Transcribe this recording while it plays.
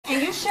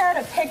you shared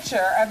a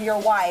picture of your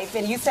wife,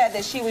 and you said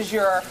that she was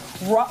your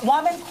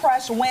woman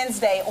crush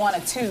Wednesday on a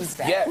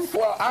Tuesday. Yes.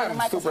 Well, I am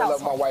super in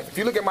love with my wife. If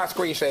you look at my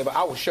screensaver,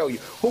 I will show you.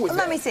 Who is that?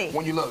 Let me see.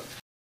 When you look.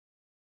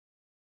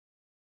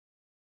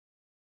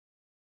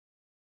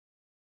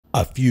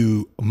 A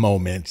few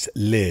moments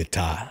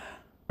later.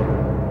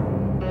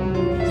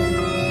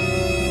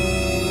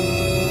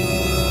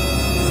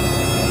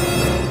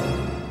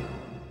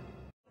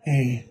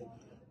 Hey,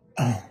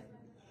 I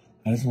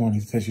just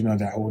wanted to let you know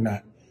that I will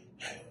not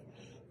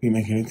be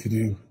making it to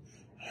do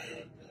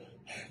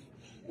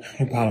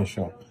a Apollo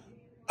show.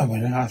 I'm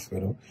in the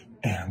hospital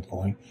and I'm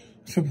going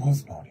to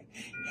postpone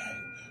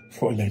it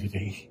for a later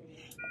date.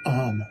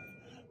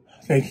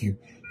 Thank you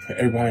for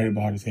everybody that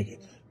bought a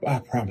ticket. But I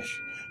promise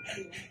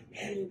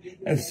you,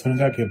 as soon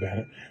as I get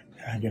better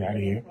and I get out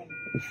of here,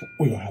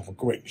 we're going to have a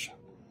great show.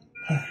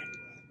 All right.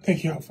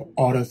 Thank y'all for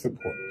all the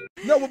support.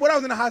 No, but when I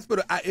was in the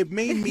hospital, it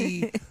made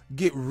me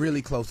get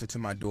really closer to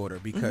my daughter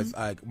because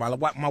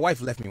my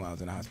wife left me while I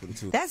was in the hospital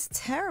too. That's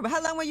terrible.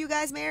 How long were you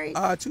guys married?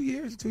 2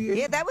 years. 2 years.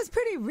 Yeah, that was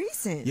pretty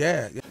recent.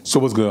 Yeah. So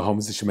what's good,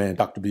 homies? It's your man,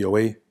 Dr.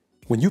 BOA.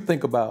 When you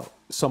think about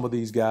some of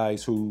these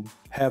guys who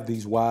have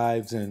these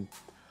wives and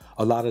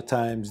a lot of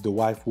times the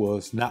wife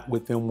was not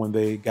with them when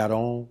they got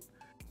on,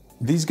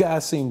 these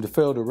guys seem to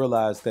fail to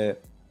realize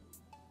that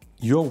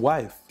your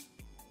wife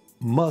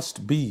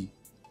must be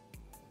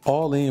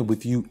all in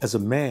with you as a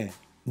man,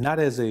 not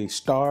as a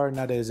star,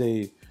 not as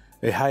a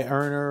high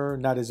earner,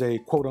 not as a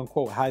quote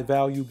unquote high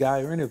value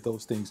guy or any of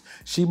those things.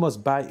 She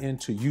must buy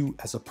into you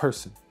as a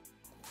person.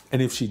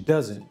 And if she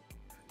doesn't,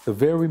 the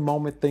very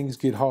moment things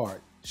get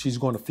hard, she's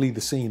going to flee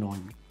the scene on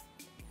you.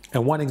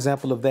 And one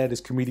example of that is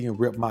comedian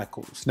Rip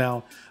Michaels.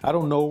 Now, I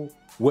don't know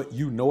what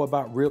you know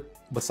about Rip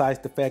besides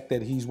the fact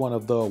that he's one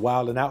of the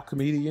wild and out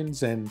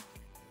comedians. And,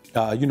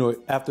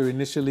 after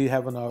initially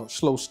having a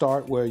slow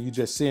start where you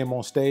just see him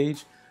on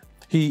stage,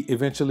 he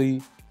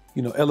eventually,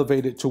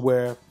 elevated to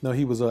where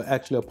he was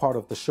actually a part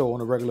of the show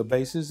on a regular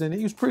basis, and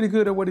he was pretty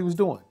good at what he was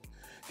doing.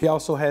 He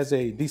also has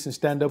a decent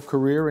stand-up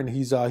career, and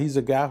he's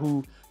a guy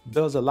who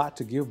does a lot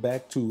to give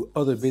back to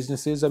other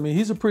businesses. I mean,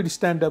 he's a pretty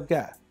stand-up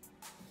guy.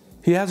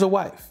 He has a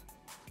wife,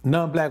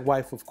 non-black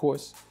wife, of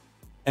course,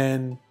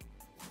 and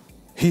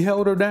he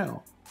held her down.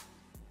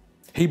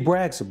 He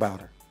brags about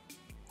her.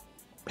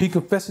 He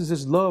confesses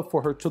his love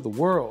for her to the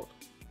world.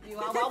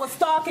 I was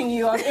stalking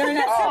you on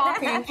internet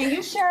stalking, and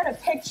you shared a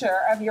picture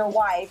of your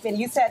wife, and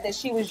you said that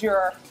she was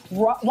your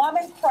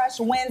woman crush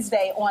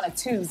Wednesday on a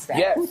Tuesday.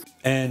 Yes.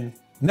 And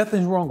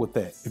nothing's wrong with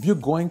that. If you're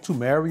going to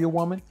marry a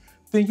woman,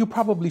 then you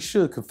probably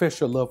should confess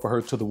your love for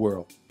her to the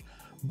world.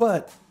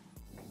 But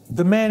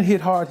the man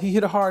hit hard. He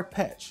hit a hard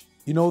patch.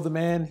 The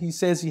man, he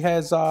says he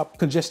has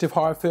congestive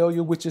heart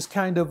failure, which is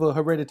kind of a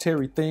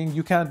hereditary thing.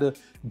 You kind of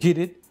get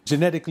it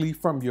genetically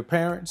from your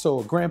parents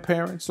or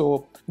grandparents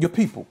or your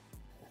people.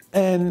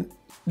 And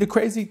the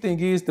crazy thing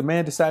is the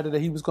man decided that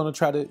he was going to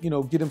try to,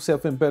 get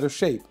himself in better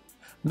shape.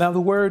 Now,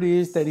 the word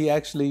is that he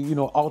actually,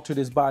 altered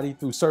his body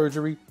through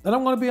surgery. And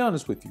I'm going to be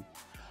honest with you.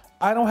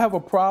 I don't have a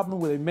problem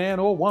with a man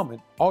or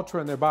woman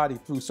altering their body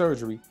through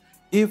surgery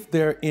if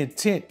their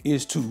intent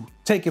is to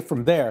take it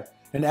from there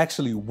and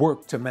actually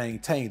work to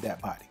maintain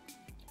that body.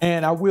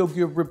 And I will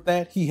give Rip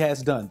that. He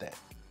has done that.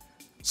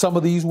 Some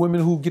of these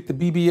women who get the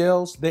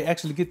BBLs, they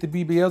actually get the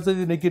BBLs and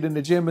then they get in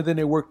the gym and then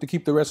they work to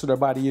keep the rest of their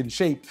body in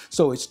shape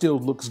so it still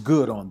looks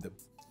good on them.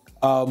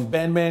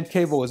 Bandman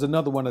Cavo is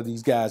another one of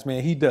these guys,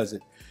 man. He does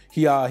it.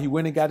 He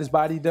went and got his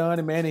body done,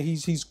 and man,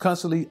 he's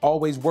constantly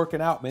always working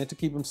out, man, to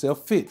keep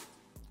himself fit.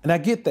 And I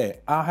get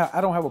that.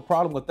 I don't have a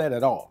problem with that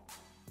at all.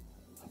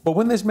 But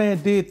when this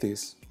man did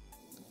this,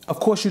 of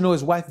course,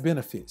 his wife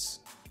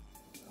benefits.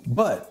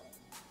 But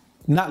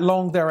not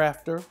long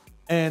thereafter,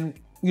 and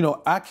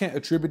I can't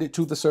attribute it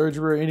to the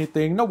surgery or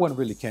anything. No one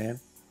really can.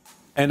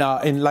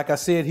 And like I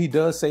said, he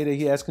does say that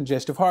he has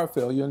congestive heart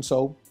failure. And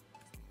so,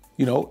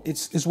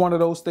 it's one of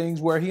those things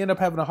where he ended up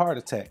having a heart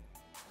attack.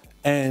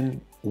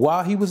 And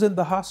while he was in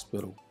the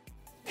hospital,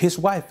 his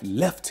wife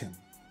left him.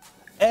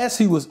 As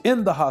he was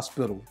in the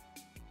hospital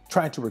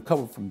trying to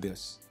recover from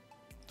this,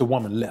 the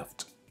woman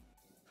left.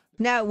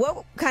 Now,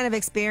 what kind of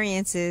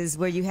experiences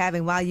were you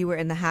having while you were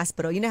in the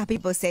hospital? You know how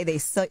people say they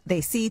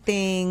see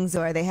things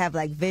or they have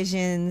like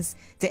visions.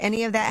 Did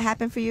any of that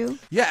happen for you?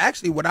 Yeah,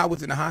 actually, when I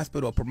was in the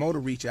hospital, a promoter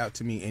reached out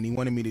to me and he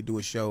wanted me to do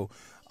a show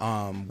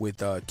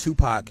with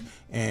Tupac,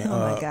 and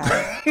oh my God.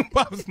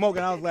 I was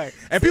smoking. I was like,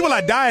 and people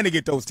are dying to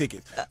get those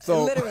tickets.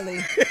 So literally.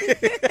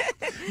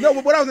 No,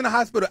 but when I was in the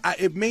hospital,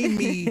 it made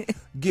me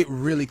get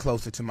really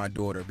closer to my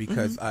daughter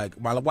because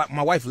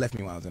my wife left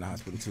me while I was in the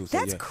hospital too. So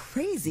that's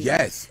crazy.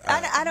 Yes.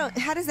 I don't.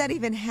 How does that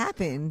even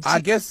happen?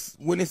 I guess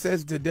when it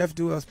says to death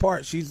do us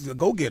part, she's a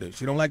go getter.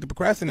 She don't like to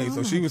procrastinate,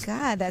 so she was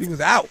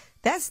out.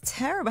 That's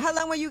terrible. How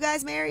long were you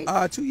guys married?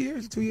 2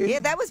 years. 2 years. Yeah,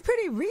 that was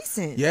pretty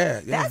recent. Yeah.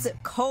 That's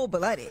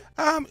cold-blooded.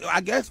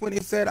 I guess when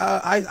it said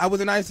I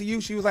was in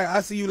ICU, she was like,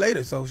 "I'll see you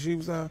later." So she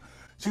was out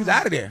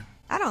of there.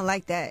 I don't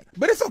like that.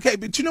 But it's okay.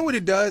 But you know what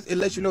it does? It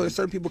lets you know that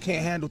certain people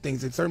can't handle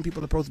things, and certain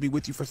people are supposed to be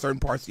with you for certain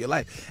parts of your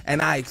life.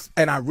 And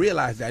I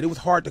realized that it was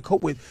hard to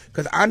cope with,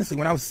 because honestly,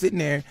 when I was sitting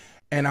there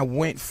and I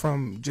went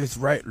from just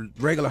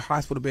regular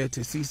hospital bed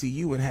to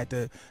CCU and had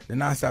the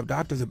nonstop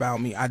doctors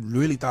about me, I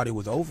really thought it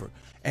was over.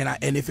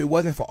 And if it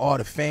wasn't for all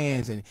the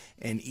fans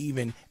and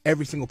even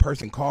every single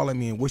person calling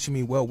me and wishing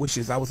me well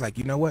wishes, I was like,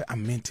 you know what?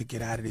 I'm meant to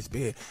get out of this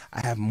bed.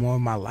 I have more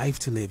of my life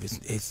to live.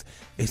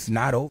 It's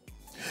not over.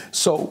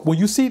 So when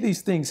you see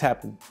these things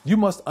happen, you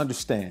must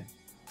understand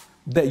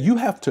that you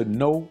have to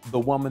know the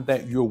woman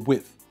that you're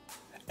with.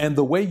 And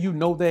the way you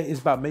know that is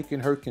by making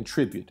her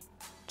contribute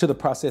to the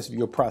process of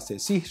your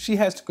process. See, she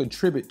has to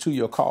contribute to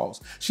your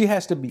cause. She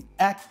has to be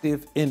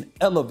active in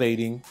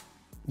elevating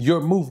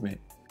your movement.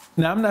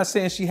 Now, I'm not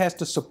saying she has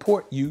to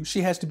support you.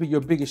 She has to be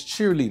your biggest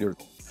cheerleader.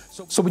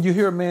 So when you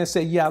hear a man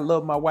say, yeah, I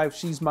love my wife,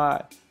 she's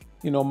my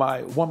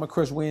woman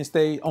crush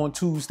Wednesday on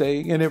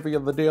Tuesday and every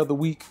other day of the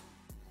week,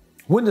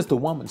 when does the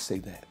woman say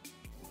that?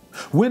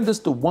 When does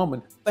the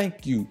woman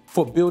thank you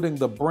for building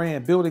the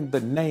brand, building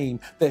the name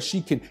that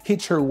she can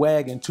hitch her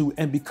wagon to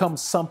and become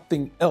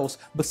something else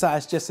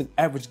besides just an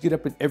average get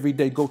up and every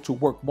day go to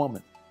work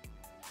woman?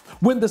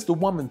 When does the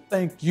woman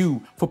thank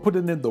you for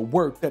putting in the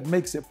work that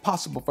makes it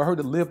possible for her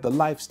to live the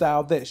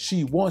lifestyle that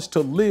she wants to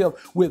live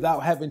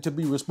without having to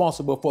be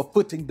responsible for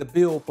footing the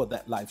bill for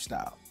that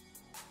lifestyle?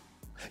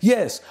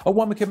 Yes, a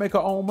woman can make her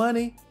own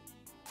money,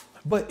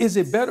 but is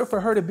it better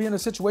for her to be in a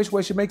situation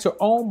where she makes her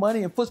own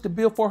money and foots the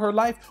bill for her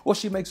life, or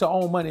she makes her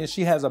own money and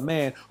she has a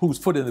man who's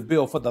footing the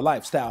bill for the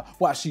lifestyle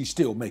while she's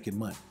still making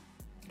money?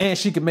 And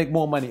she can make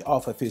more money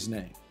off of his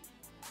name.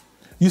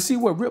 You see,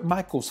 what Rip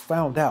Michaels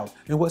found out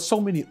and what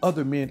so many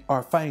other men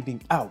are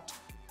finding out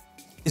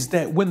is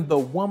that when the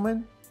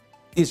woman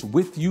is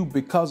with you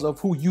because of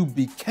who you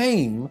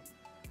became,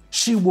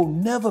 she will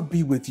never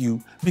be with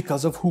you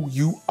because of who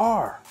you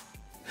are.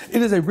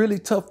 It is a really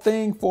tough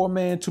thing for a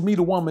man to meet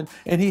a woman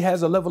and he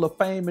has a level of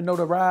fame and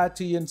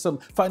notoriety and some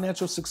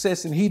financial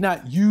success, and he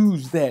not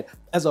use that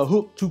as a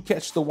hook to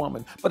catch the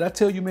woman. But I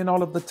tell you, men,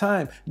 all of the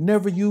time,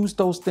 never use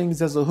those things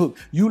as a hook.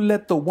 You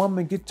let the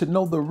woman get to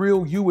know the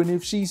real you, and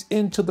if she's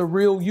into the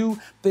real you,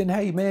 then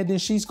hey, man, then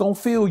she's gonna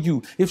feel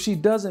you. If she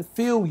doesn't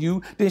feel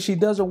you, then she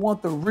doesn't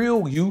want the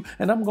real you.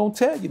 And I'm gonna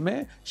tell you,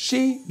 man,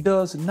 she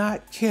does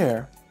not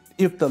care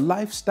if the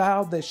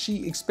lifestyle that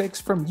she expects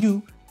from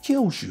you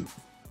kills you.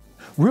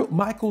 Rip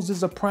Michaels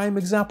is a prime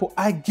example.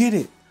 I get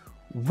it.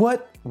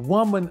 What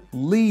woman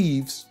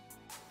leaves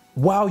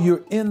while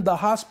you're in the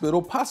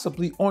hospital,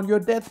 possibly on your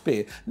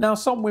deathbed? Now,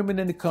 some women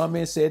in the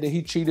comments said that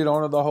he cheated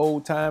on her the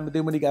whole time, but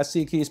then when he got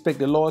sick, he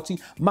expected loyalty.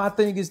 My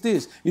thing is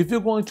this: if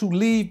you're going to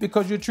leave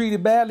because you're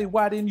treated badly,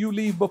 why didn't you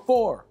leave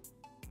before?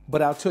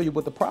 But I'll tell you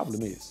what the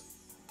problem is.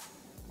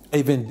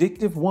 A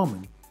vindictive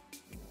woman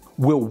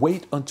will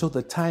wait until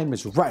the time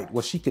is right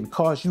where she can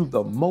cause you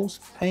the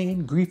most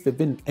pain, grief,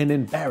 and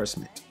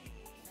embarrassment.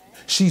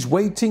 She's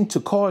waiting to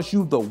cause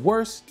you the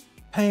worst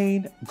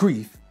pain,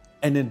 grief,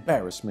 and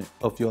embarrassment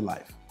of your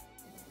life.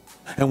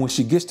 And when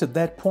she gets to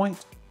that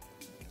point,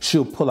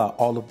 she'll pull out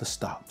all of the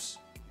stops.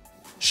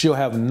 She'll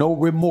have no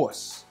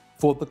remorse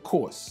for the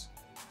course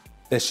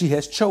that she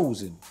has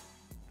chosen,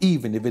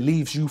 even if it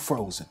leaves you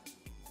frozen.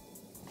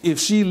 If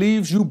she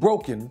leaves you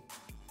broken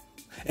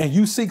and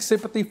you seek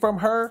sympathy from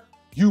her,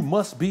 you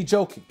must be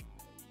joking.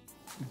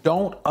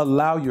 Don't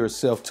allow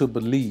yourself to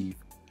believe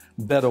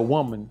that a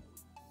woman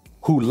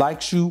who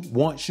likes you,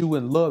 wants you,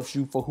 and loves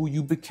you for who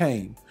you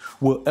became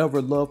will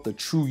ever love the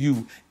true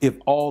you if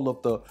all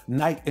of the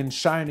knight in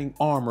shining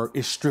armor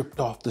is stripped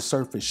off the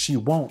surface. She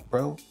won't,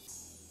 bro.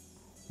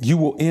 You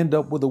will end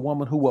up with a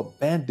woman who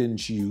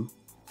abandons you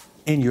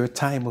in your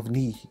time of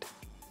need.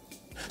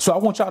 So I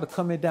want y'all to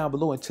comment down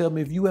below and tell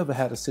me if you ever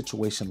had a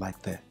situation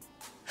like that.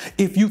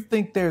 If you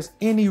think there's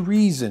any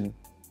reason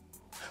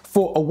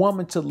for a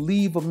woman to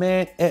leave a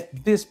man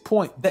at this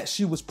point that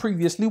she was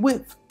previously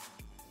with.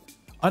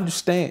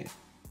 Understand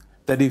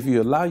that if you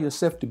allow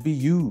yourself to be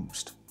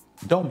used,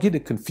 don't get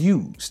it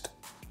confused,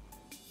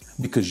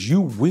 because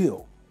you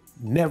will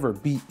never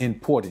be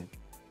important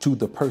to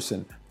the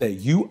person that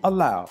you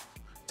allow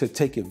to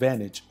take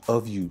advantage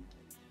of you.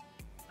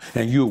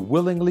 And you're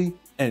willingly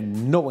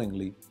and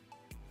knowingly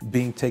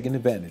being taken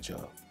advantage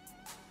of.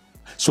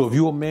 So if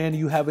you're a man and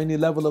you have any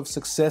level of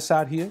success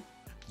out here,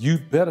 you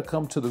better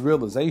come to the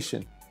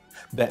realization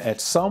that at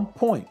some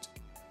point,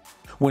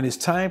 when it's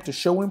time to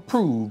show and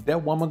prove,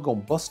 that woman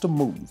gonna bust a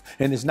move,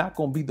 and it's not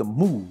gonna be the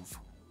move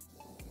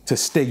to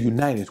stay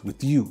united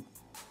with you.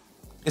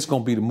 It's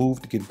gonna be the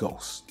move to get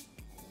ghost.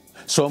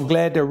 So I'm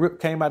glad that Rip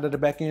came out of the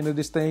back end of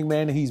this thing,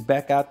 man, and he's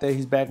back out there,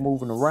 he's back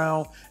moving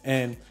around,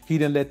 and he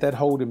didn't let that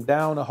hold him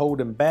down or hold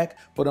him back.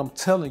 But I'm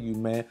telling you,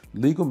 man,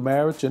 legal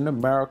marriage in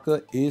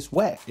America is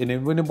whack. And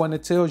if anyone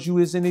that tells you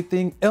is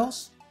anything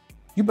else,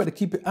 you better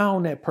keep your eye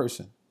on that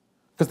person,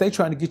 because they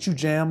trying to get you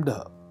jammed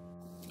up.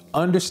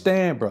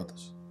 Understand,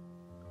 brothers,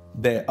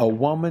 that a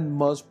woman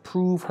must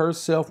prove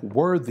herself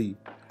worthy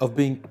of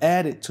being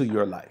added to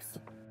your life.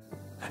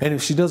 And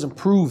if she doesn't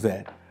prove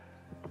that,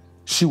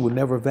 she will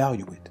never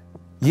value it.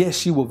 Yes,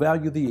 she will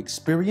value the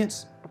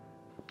experience,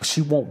 but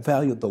she won't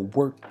value the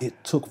work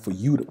it took for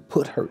you to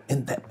put her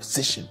in that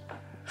position.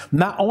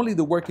 Not only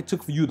the work it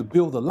took for you to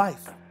build a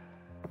life,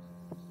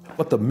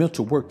 but the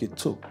mental work it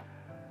took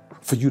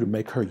for you to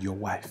make her your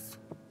wife.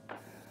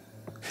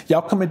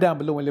 Y'all comment down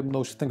below and let me know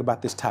what you think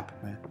about this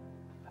topic, man.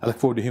 I look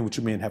forward to hearing what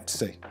you men have to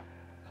say.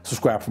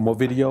 Subscribe for more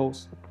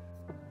videos.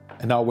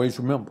 And always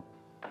remember,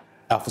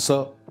 alphas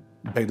up,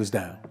 betas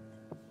down.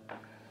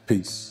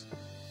 Peace.